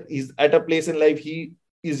at a place in life. He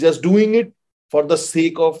is just doing it for the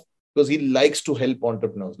sake of, because he likes to help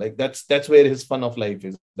entrepreneurs. Like that's where his fun of life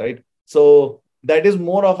is, right? So that is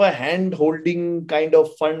more of a hand holding kind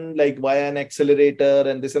of fund, like via an accelerator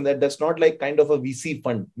and this and that. That's not like kind of a VC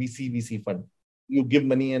fund. You give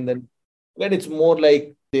money and then when it's more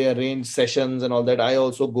like they arrange sessions and all that. I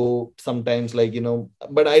also go sometimes, like,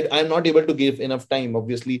 but I'm not able to give enough time,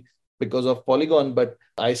 obviously, because of Polygon, but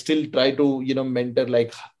I still try to, mentor,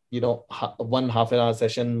 like, one half an hour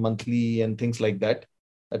session monthly and things like that,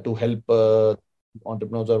 to help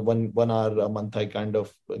entrepreneurs, or one hour a month. I kind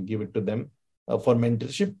of give it to them for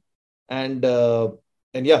mentorship. And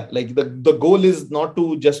and yeah, like the goal is not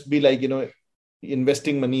to just be like,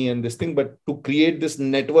 investing money and this thing, but to create this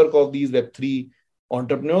network of these Web3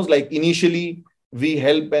 entrepreneurs. Like, initially, we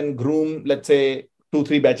help and groom, let's say,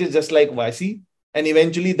 2-3 batches, just like YC, and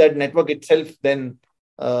eventually that network itself then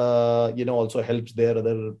also helps their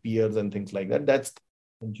other peers and things like that. That's the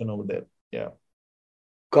intention over there. Yeah.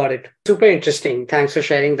 Got it. Super interesting. Thanks for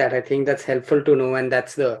sharing that. I think that's helpful to know, and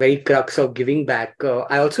that's the very crux of giving back.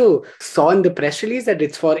 I also saw in the press release that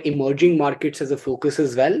it's for emerging markets as a focus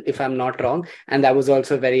as well, if I'm not wrong. And that was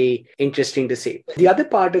also very interesting to see. The other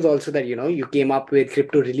part is also that, you came up with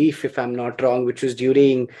Crypto Relief, if I'm not wrong, which was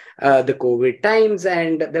during the COVID times,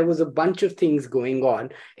 and there was a bunch of things going on.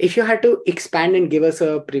 If you had to expand and give us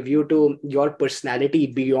a preview to your personality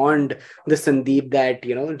beyond the Sandeep that,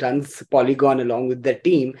 runs Polygon along with the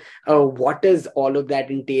team, what does all of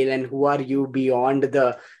that entail, and who are you beyond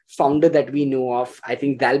the founder that we know of? I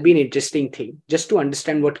think that'll be an interesting thing just to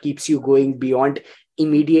understand what keeps you going beyond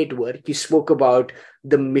immediate work. You spoke about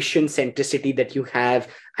the mission centricity that you have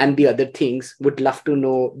and the other things. Would love to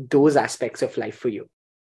know those aspects of life for you.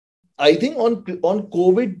 I think on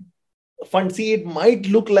COVID fund, see, it might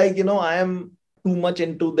look like, I am too much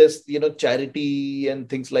into this, charity and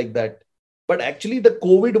things like that. But actually, the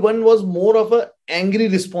COVID one was more of a angry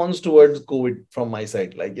response towards COVID from my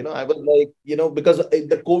side. Like, I was like, because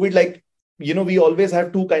the COVID, like, we always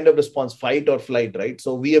have two kind of response, fight or flight, right?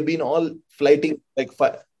 So we have been all flighting, like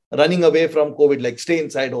running away from COVID, like stay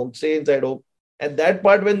inside home, stay inside home. And that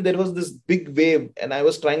part, when there was this big wave, and I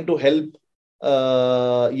was trying to help,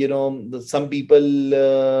 some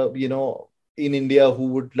people, in India, who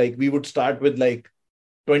would, like, we would start with like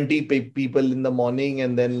 20 people in the morning,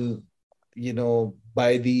 and then,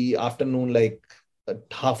 by the afternoon, like,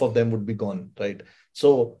 half of them would be gone, right?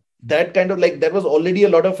 So that kind of, like, there was already a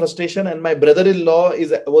lot of frustration, and my brother-in-law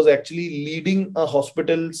was actually leading a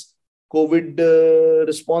hospital's COVID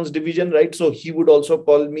response division, right? So he would also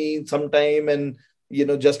call me sometime, and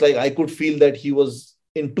just like I could feel that he was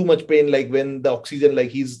in too much pain, like when the oxygen, like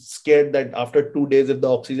he's scared that after 2 days, if the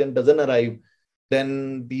oxygen doesn't arrive,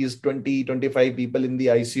 then these 20-25 people in the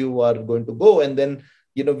ICU are going to go. And then,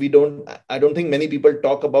 I don't think many people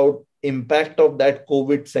talk about impact of that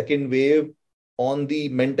COVID second wave on the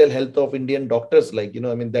mental health of Indian doctors. Like,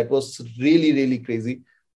 I mean, that was really, really crazy.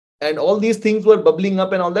 And all these things were bubbling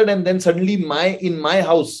up and all that. And then suddenly in my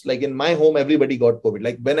house, like in my home, everybody got COVID.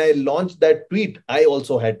 Like when I launched that tweet, I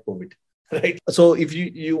also had COVID. Right. So if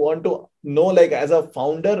you want to know, like, as a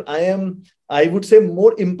founder, I would say,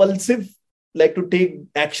 more impulsive, like to take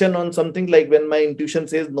action on something, like when my intuition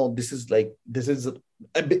says, no, this is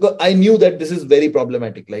because I knew that this is very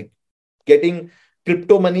problematic, like getting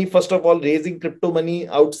crypto money, first of all, raising crypto money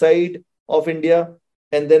outside of India,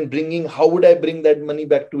 and then how would I bring that money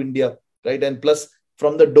back to India, right? And plus,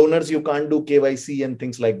 from the donors, you can't do KYC and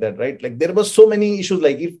things like that, right? Like there were so many issues.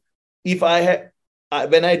 Like if I had,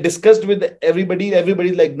 when I discussed with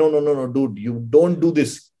everybody's like, no, dude, you don't do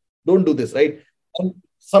this, right? And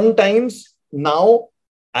sometimes now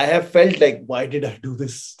I have felt like, why did I do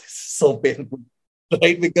this? This is so painful,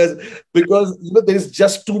 right? Because there is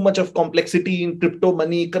just too much of complexity in crypto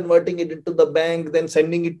money, converting it into the bank, then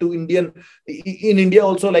sending it to in India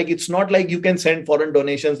also. Like, it's not like you can send foreign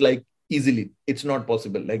donations like easily. It's not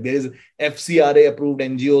possible. Like, there is FCRA approved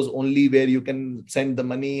NGOs only where you can send the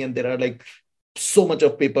money, and there are like so much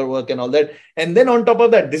of paperwork and all that. And then on top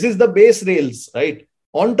of that, this is the base rails, right?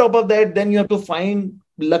 On top of that, then you have to find,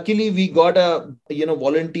 luckily we got a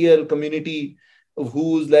volunteer community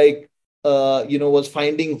who's like was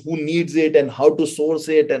finding who needs it and how to source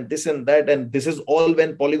it and this and that. And this is all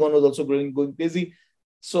when Polygon was also going crazy.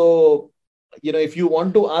 So if you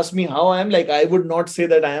want to ask me how I am, like, I would not say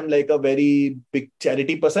that I am like a very big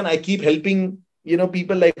charity person. I keep helping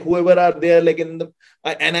people, like whoever are there, like and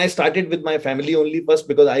I started with my family only first,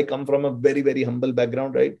 because I come from a very, very humble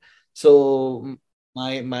background, right? So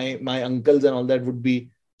my uncles and all that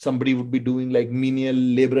somebody would be doing like menial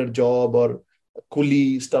laborer job or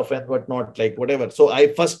coolie stuff and whatnot, like whatever. So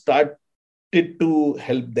I first started to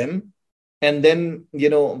help them, and then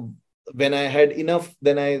when I had enough,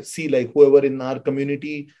 then I see like whoever in our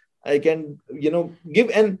community I can give.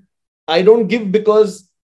 And I don't give because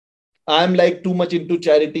I'm like too much into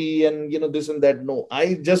charity and this and that. No,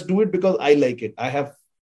 I just do it because I like it. I have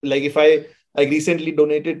like if I recently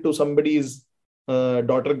donated to somebody's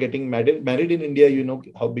daughter getting married in India, you know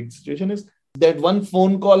how big the situation is. That one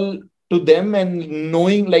phone call to them and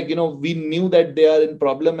knowing, like, you know, we knew that they are in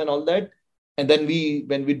problem and all that. And then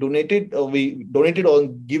when we donated or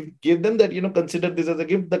give them that, you know, consider this as a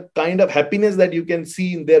gift, the kind of happiness that you can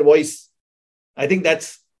see in their voice. I think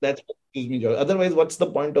that's what gives me joy. Otherwise, what's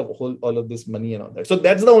the point of all of this money and all that? So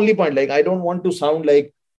that's the only point. Like, I don't want to sound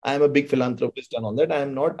like I am a big philanthropist and all that. I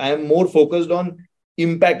am not. I am more focused on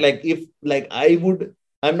impact. Like, if like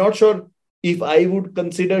I'm not sure if I would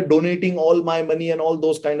consider donating all my money and all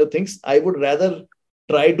those kind of things. I would rather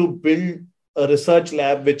try to build a research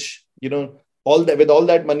lab, which, you know, all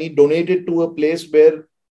that money, donate it to a place where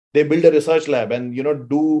they build a research lab and, you know,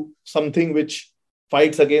 do something which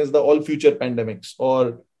fights against the all future pandemics,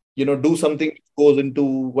 or, you know, do something which goes into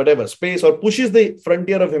whatever space or pushes the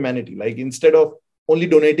frontier of humanity. Like, instead of only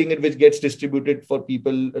donating it, which gets distributed for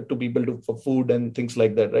people for food and things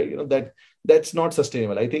like that, right? You know, that's not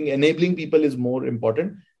sustainable. I think enabling people is more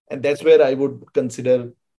important, and that's where I would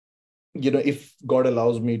consider, you know, if God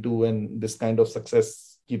allows me to, and this kind of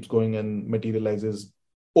success keeps going and materializes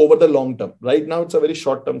over the long term. Right now, it's a very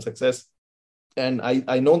short term success, and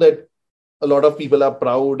I know that a lot of people are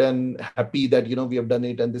proud and happy that, you know, we have done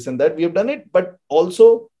it and this and that, we have done it. But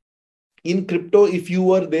also in crypto, if you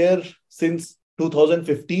were there since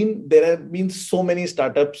 2015, there have been so many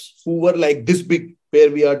startups who were like this big where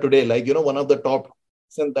we are today, like, you know, one of the top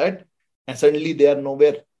and that, and suddenly they are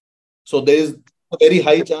nowhere. So there is a very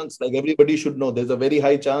high chance, like everybody should know, there's a very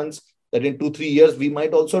high chance that in 2-3 years we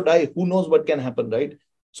might also die. Who knows what can happen, right?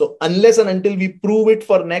 So unless and until we prove it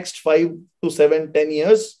for next 5 to 7, 10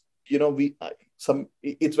 years, you know,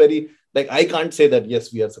 it's very, like, I can't say that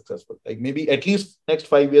yes, we are successful. Like, maybe at least next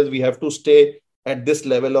 5 years we have to stay at this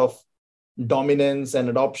level of dominance and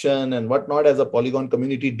adoption and whatnot, as a Polygon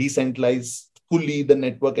community, decentralize fully the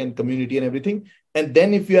network and community and everything. And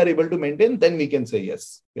then if we are able to maintain, then we can say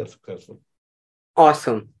yes, we are successful.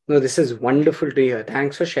 Awesome. No, this is wonderful to hear.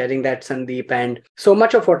 Thanks for sharing that, Sandeep. And so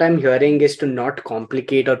much of what I'm hearing is to not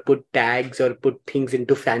complicate or put tags or put things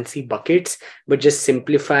into fancy buckets, but just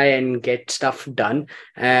simplify and get stuff done,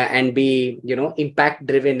 and be, you know, impact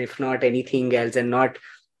driven, if not anything else, and not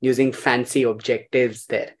using fancy objectives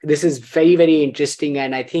there. This is very, very interesting.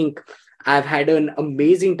 And I think I've had an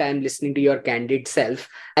amazing time listening to your candid self.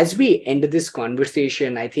 As we end this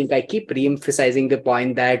conversation, I think I keep re-emphasizing the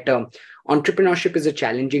point that entrepreneurship is a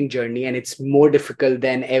challenging journey, and it's more difficult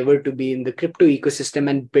than ever to be in the crypto ecosystem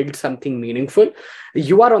and build something meaningful.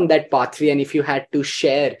 You are on that pathway, and if you had to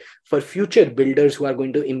share for future builders who are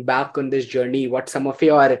going to embark on this journey, what some of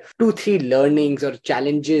your 2-3 learnings or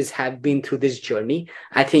challenges have been through this journey,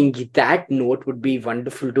 I think that note would be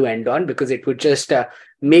wonderful to end on, because it would just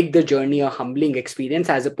make the journey a humbling experience,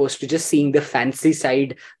 as opposed to just seeing the fancy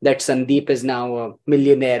side that Sandeep is now a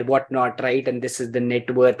millionaire, whatnot, right? And this is the net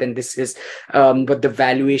worth, and this is what the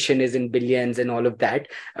valuation is in billions and all of that.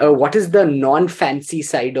 What is the non-fancy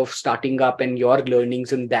side of starting up and your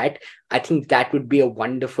learnings on that? I think that would be a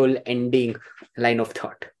wonderful ending line of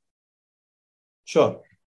thought. Sure.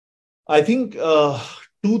 I think 2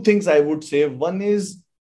 things I would say. One is,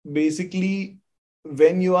 basically,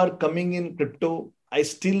 when you are coming in crypto, I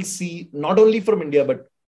still see, not only from India, but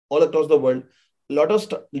all across the world, a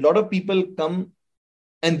lot of people come,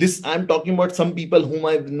 and this, I'm talking about some people whom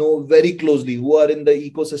I know very closely, who are in the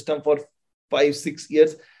ecosystem for 5-6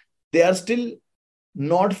 years. They are still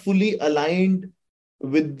not fully aligned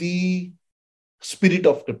with the spirit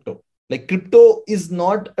of crypto. Like, crypto is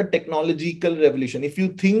not a technological revolution. If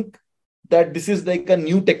you think that this is like a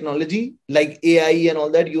new technology, like AI and all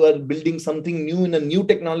that, you are building something new in a new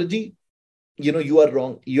technology, you know, you are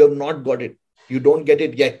wrong. You have not got it. You don't get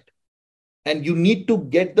it yet. And you need to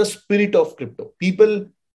get the spirit of crypto. People,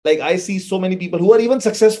 like, I see so many people who are even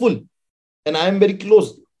successful, and I am very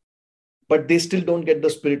close, but they still don't get the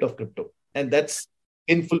spirit of crypto. And that's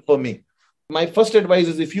painful for me. My first advice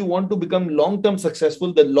is, if you want to become long-term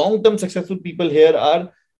successful, the long-term successful people here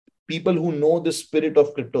are people who know the spirit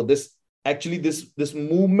of crypto. This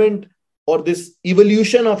movement, or this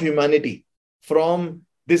evolution of humanity from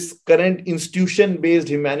this current institution-based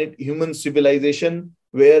human civilization,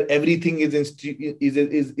 where everything is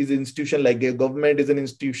institution, like a government is an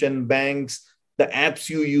institution, banks, the apps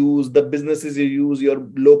you use, the businesses you use, your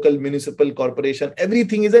local municipal corporation,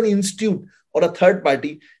 everything is an institute or a third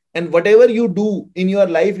party. And whatever you do in your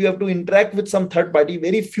life, you have to interact with some third party.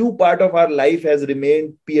 Very few part of our life has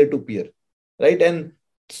remained peer-to-peer, right? And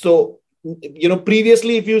so, you know,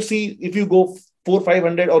 previously, if you go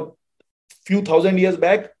 400-500 or few thousand years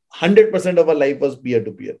back, 100% of our life was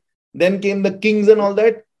peer-to-peer. Then came the kings and all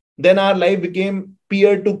that. then our life became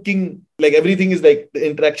peer to king. Like everything is like the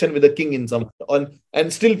interaction with the king in some on,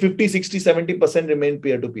 and still 50, 60, 70% remain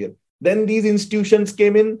peer to peer. Then these institutions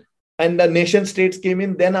came in and the nation states came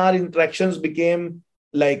in. Then our interactions became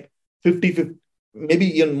like 50,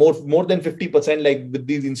 maybe even more than 50%, like with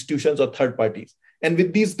these institutions or third parties. And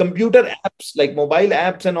with these computer apps, like mobile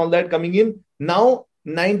apps and all that coming in, now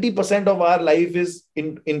 90% of our life is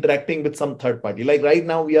interacting with some third party. Like right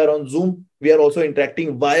now, we are on Zoom, we are also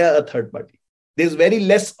interacting via a third party. There's very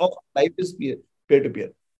less of life is peer to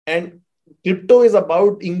peer. And crypto is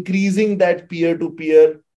about increasing that peer to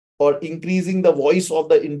peer or increasing the voice of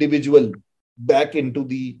the individual back into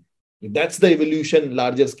that's the evolution,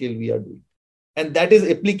 larger scale we are doing. And that is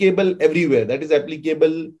applicable everywhere. That is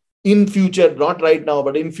applicable in future, not right now,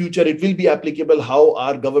 but in future, it will be applicable how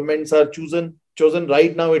our governments are chosen.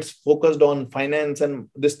 Right now, it's focused on finance and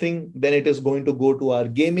this thing. Then it is going to go to our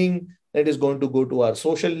gaming. It is going to go to our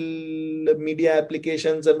social media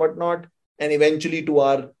applications and whatnot, and eventually to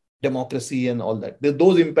our democracy and all that.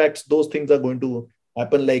 Those impacts, those things are going to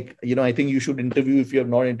happen. Like, I think you should interview, if you have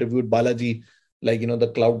not interviewed Balaji, like,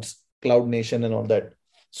 the Cloud Nation and all that.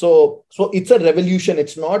 So it's a revolution.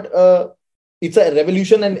 It's a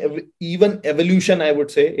revolution and even evolution, I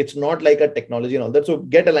would say. It's not like a technology and all that. So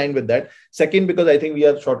get aligned with that. Second, because I think we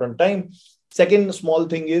are short on time. Second small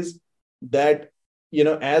thing is that,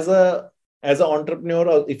 as an entrepreneur,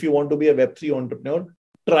 or if you want to be a Web3 entrepreneur,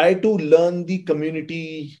 try to learn the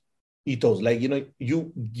community ethos. Like,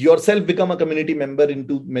 you yourself become a community member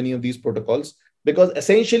into many of these protocols, because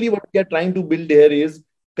essentially what we are trying to build here is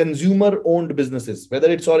consumer-owned businesses, whether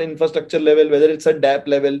it's on infrastructure level, whether it's a DApp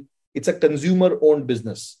level, it's a consumer-owned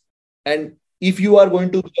business. And if you are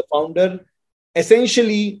going to be a founder,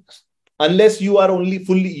 essentially, unless you are only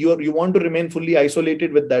you want to remain fully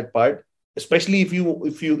isolated with that part, especially if you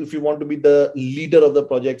want to be the leader of the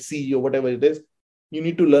project, CEO, whatever it is, you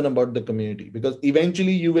need to learn about the community, because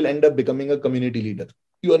eventually you will end up becoming a community leader.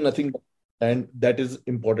 You are nothing, and that is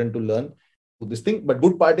important to learn this thing. But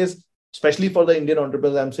good part is, especially for the Indian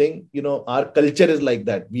entrepreneurs, I'm saying, our culture is like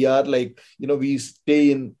that. We are like, we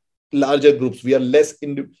stay in larger groups. We are less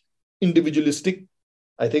individualistic.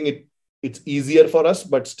 I think it's easier for us,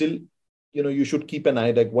 but still, you should keep an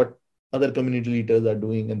eye like what other community leaders are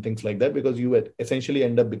doing and things like that, because you essentially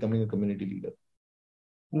end up becoming a community leader.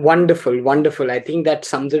 Wonderful, wonderful. I think that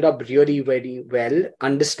sums it up really very well.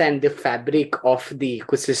 Understand the fabric of the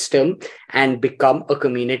ecosystem and become a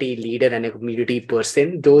community leader and a community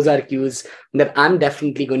person. Those are cues that I'm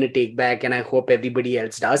definitely going to take back, and I hope everybody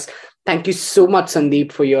else does. Thank you so much,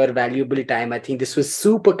 Sandeep, for your valuable time. I think this was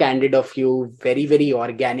super candid of you, very, very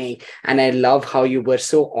organic. And I love how you were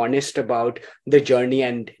so honest about the journey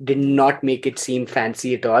and did not make it seem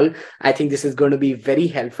fancy at all. I think this is going to be very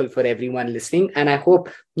helpful for everyone listening. And I hope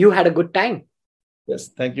you had a good time. Yes,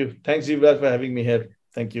 thank you. Thanks, Jivraj, for having me here.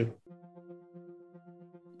 Thank you.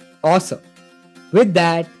 Awesome. With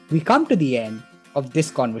that, we come to the end of this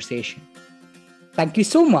conversation. Thank you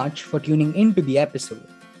so much for tuning into the episode.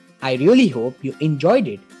 I really hope you enjoyed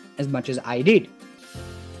it as much as I did.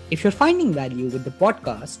 If you're finding value with the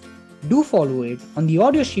podcast, do follow it on the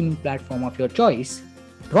audio streaming platform of your choice,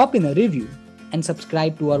 drop in a review, and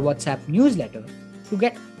subscribe to our WhatsApp newsletter to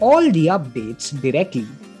get all the updates directly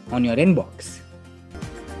on your inbox.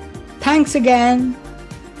 Thanks again.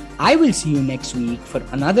 I will see you next week for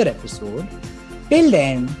another episode. Till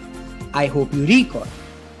then, I hope you recall.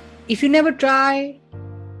 If you never try,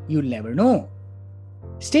 you'll never know.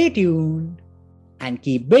 Stay tuned and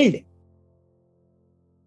keep building.